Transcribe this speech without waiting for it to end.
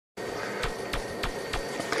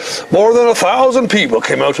More than 1,000 people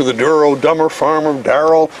came out to the Douro-Dummer farm of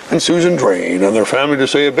Darrell and Susan Drain and their family to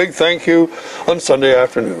say a big thank you on Sunday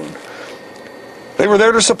afternoon. They were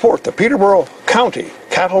there to support the Peterborough County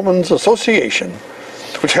Cattlemen's Association,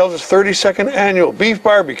 which held its 32nd annual beef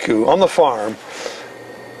barbecue on the farm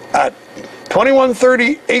at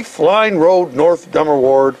 2130 8th Line Road, North Dummer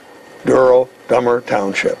Ward, Douro-Dummer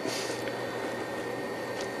Township.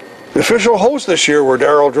 The official hosts this year were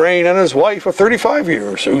Darrell Drain and his wife of 35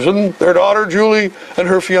 years, Susan, their daughter Julie, and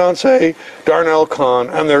her fiancé Darnell Kahn,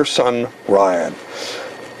 and their son Ryan.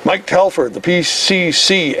 Mike Telford, the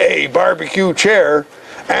PCCA barbecue chair,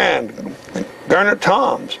 and Garnet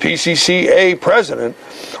Toms, PCCA president,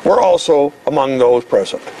 were also among those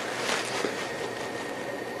present.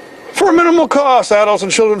 For a minimal cost, adults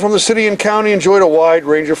and children from the city and county enjoyed a wide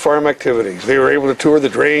range of farm activities. They were able to tour the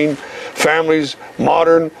Drain family's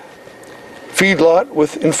modern feedlot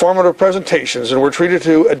with informative presentations and were treated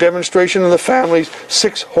to a demonstration of the family's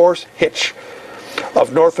 6-horse hitch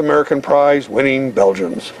of North American prize winning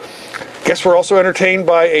Belgians. Guests were also entertained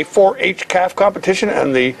by a 4-H calf competition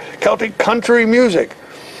and the Celtic country music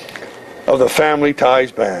of the Family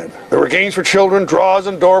Ties Band. There were games for children, draws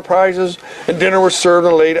and door prizes, and dinner was served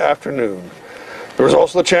in the late afternoon. There was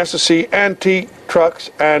also the chance to see antique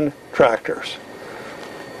trucks and tractors.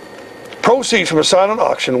 Proceeds from a silent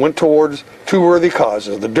auction went towards two worthy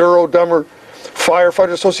causes: the Douro-Dummer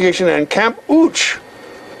Firefighter Association and Camp Ooch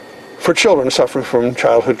for children suffering from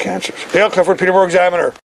childhood cancers. Dale Clifford, Peterborough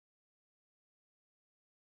Examiner.